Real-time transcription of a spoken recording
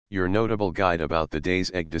Your notable guide about the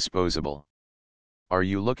Daze Egge Disposable. Are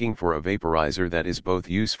you looking for a vaporizer that is both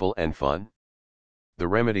useful and fun? The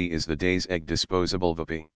remedy is the Daze Egge Disposable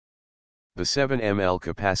VAP. The 7 ml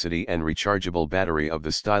capacity and rechargeable battery of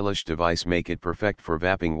the stylish device make it perfect for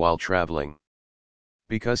vaping while traveling.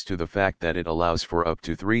 Because to the fact that it allows for up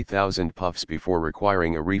to 3,000 puffs before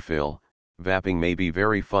requiring a refill, vaping may be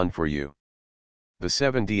very fun for you. The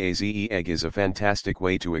 7Daze Egge is a fantastic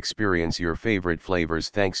way to experience your favorite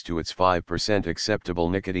flavors thanks to its 5% acceptable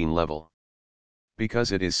nicotine level.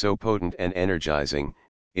 Because it is so potent and energizing,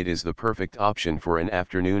 it is the perfect option for an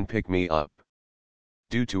afternoon pick-me-up.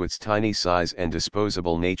 Due to its tiny size and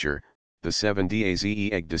disposable nature, the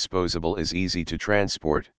 7Daze Egge Disposable is easy to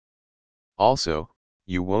transport. Also,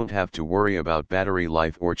 you won't have to worry about battery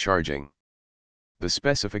life or charging. The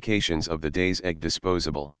specifications of the Daze Egge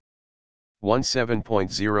Disposable: 17.0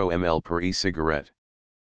 ml per e-cigarette.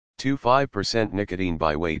 2.5% nicotine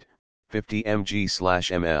by weight, 50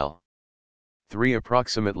 mg/ml. 3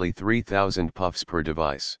 approximately 3,000 puffs per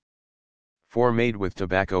device. 4 made with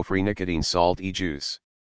tobacco-free nicotine salt e-juice.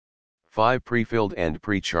 5 pre-filled and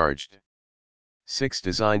pre-charged. 6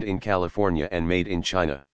 designed in California and made in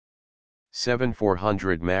China. 7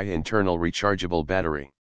 400 mAh internal rechargeable battery.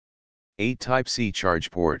 8 Type-C charge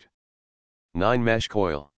port. 9 mesh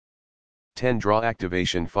coil. 10 draw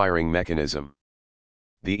activation firing mechanism.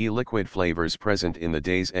 The e-liquid flavors present in the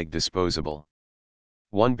Daze Egge Disposable.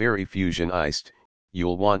 1 Berry Fusion Iced.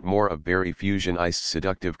 You'll want more of Berry Fusion Iced's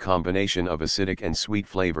seductive combination of acidic and sweet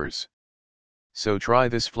flavors. So try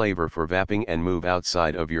this flavor for vaping and move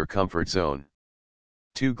outside of your comfort zone.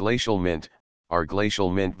 2 Glacial Mint. Our Glacial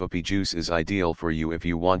Mint Vape juice is ideal for you if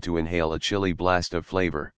you want to inhale a chilly blast of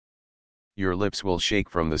flavor. Your lips will shake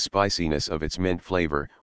from the spiciness of its mint flavor,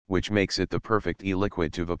 which makes it the perfect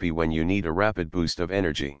e-liquid to vape when you need a rapid boost of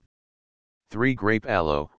energy. 3 Grape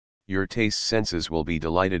Aloe. Your taste senses will be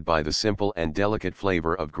delighted by the simple and delicate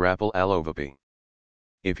flavor of Grapple Aloe Vape.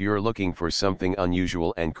 If you're looking for something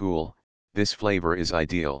unusual and cool, this flavor is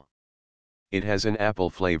ideal. It has an apple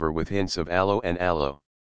flavor with hints of aloe and aloe.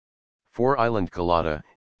 4 Island Colada.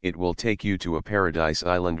 It will take you to a paradise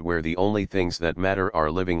island where the only things that matter are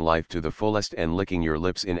living life to the fullest and licking your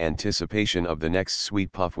lips in anticipation of the next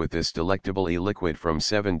sweet puff with this delectable e-liquid from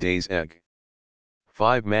 7Daze Egge.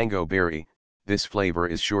 5 Mango Berry. This flavor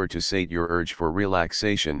is sure to sate your urge for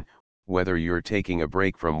relaxation, whether you're taking a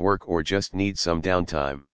break from work or just need some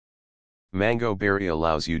downtime. Mango Berry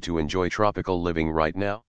allows you to enjoy tropical living right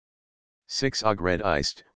now. 6 Egge Red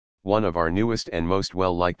Iced. One of our newest and most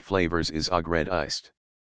well-liked flavors is Egge Red Iced.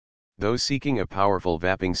 Those seeking a powerful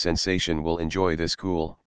vaping sensation will enjoy this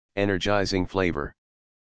cool, energizing flavor.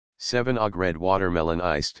 7 Egge Red Watermelon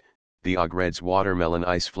Iced. The Egge Red's watermelon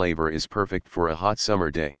ice flavor is perfect for a hot summer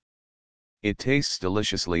day. It tastes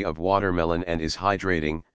deliciously of watermelon and is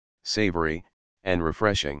hydrating, savory, and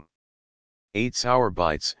refreshing. 8 Sour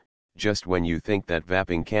Bites. Just when you think that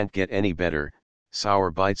vaping can't get any better, Sour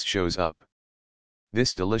Bites shows up.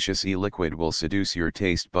 This delicious e-liquid will seduce your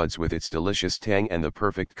taste buds with its delicious tang and the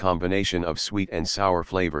perfect combination of sweet and sour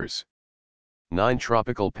flavors. 9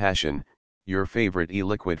 Tropical Passion. Your favorite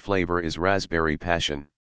e-liquid flavor is Raspberry Passion.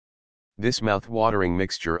 This mouth-watering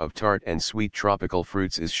mixture of tart and sweet tropical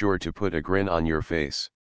fruits is sure to put a grin on your face.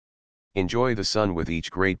 Enjoy the sun with each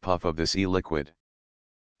great puff of this e-liquid.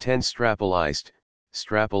 10 Strapple Iced.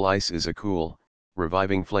 Strapple Ice is a cool,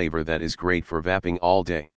 reviving flavor that is great for vaping all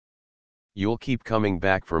day. You'll keep coming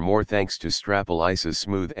back for more thanks to Strapple Ice's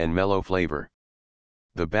smooth and mellow flavor.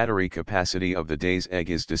 The battery capacity of the Daze Egge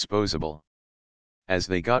is disposable. As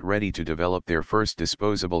they got ready to develop their first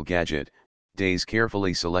disposable gadget, Daze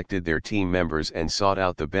carefully selected their team members and sought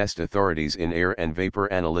out the best authorities in air and vapor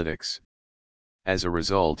analytics. As a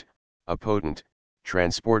result, a potent,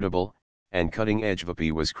 transportable, and cutting-edge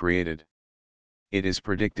vape was created. It is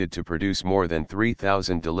predicted to produce more than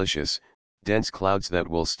 3,000 delicious, dense clouds that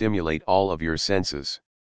will stimulate all of your senses.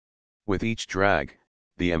 With each drag,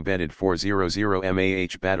 the embedded 400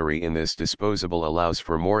 mAh battery in this disposable allows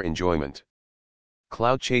for more enjoyment.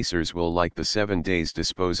 Cloud chasers will like the 7Daze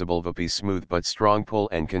Disposable Vape's smooth but strong pull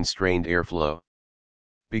and constrained airflow.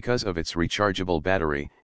 Because of its rechargeable battery,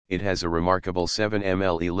 it has a remarkable 7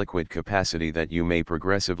 ml e-liquid capacity that you may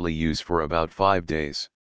progressively use for about 5 days.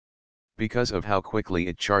 Because of how quickly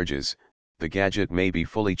it charges, the gadget may be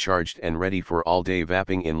fully charged and ready for all-day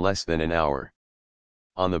vaping in less than an hour.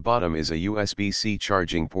 On the bottom is a USB-C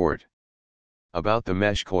charging port. About the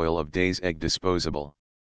mesh coil of Daze Egge Disposable.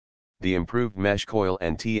 The improved mesh coil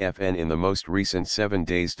and TFN in the most recent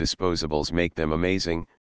 7Daze disposables make them amazing,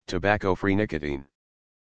 tobacco-free nicotine.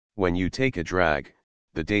 When you take a drag,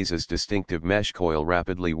 the Daze's distinctive mesh coil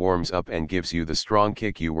rapidly warms up and gives you the strong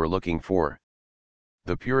kick you were looking for.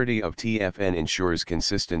 The purity of TFN ensures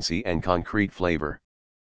consistency and concrete flavor.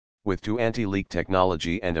 With two anti-leak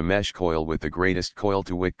technology and a mesh coil with the greatest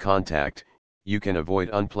coil-to-wick contact, you can avoid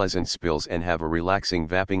unpleasant spills and have a relaxing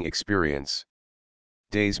vaping experience.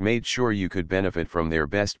 Daze made sure you could benefit from their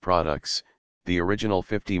best products, the original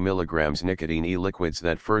 50 mg nicotine e-liquids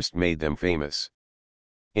that first made them famous.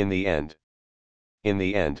 In the end,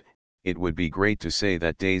 it would be great to say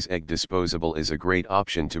that Daze Egge Disposable is a great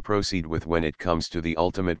option to proceed with when it comes to the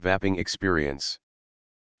ultimate vaping experience.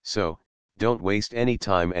 So, don't waste any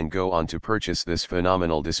time and go on to purchase this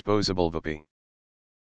phenomenal disposable vape.